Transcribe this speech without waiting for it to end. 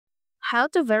How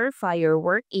to verify your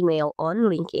work email on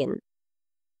LinkedIn.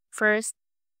 First,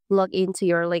 log into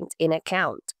your LinkedIn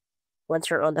account. Once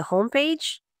you're on the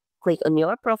homepage, click on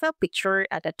your profile picture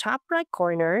at the top right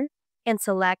corner and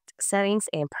select Settings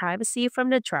and Privacy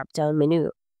from the drop-down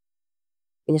menu.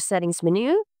 In the Settings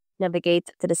menu,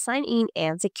 navigate to the Sign In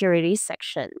and Security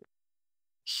section.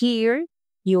 Here,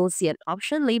 you will see an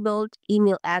option labeled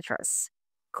Email Address.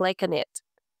 Click on it.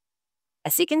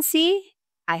 As you can see,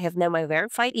 I have now my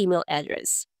verified email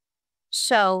address.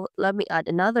 So let me add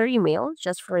another email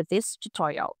just for this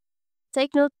tutorial.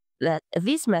 Take note that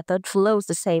this method flows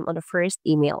the same on the first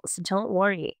email, so don't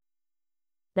worry.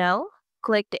 Now,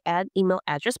 click the Add Email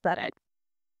Address button.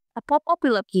 A pop-up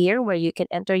will appear where you can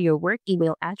enter your work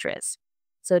email address,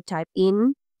 so type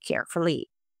in carefully.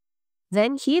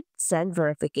 Then hit Send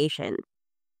Verification.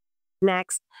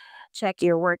 Next, check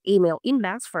your work email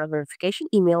inbox for a verification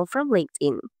email from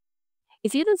LinkedIn.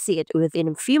 If you don't see it within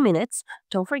a few minutes,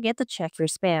 don't forget to check your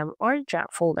spam or junk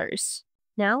folders.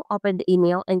 Now open the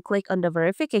email and click on the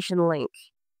verification link.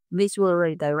 This will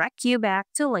redirect you back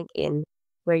to LinkedIn,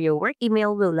 where your work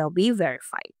email will now be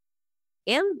verified.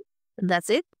 And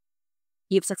that's it.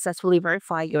 You've successfully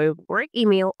verified your work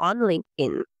email on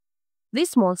LinkedIn. These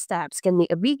small steps can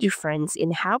make a big difference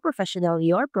in how professional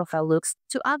your profile looks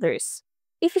to others.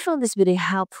 If you found this video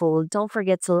helpful, don't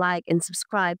forget to like and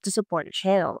subscribe to support the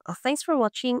channel. Thanks for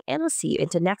watching and I'll see you in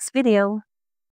the next video.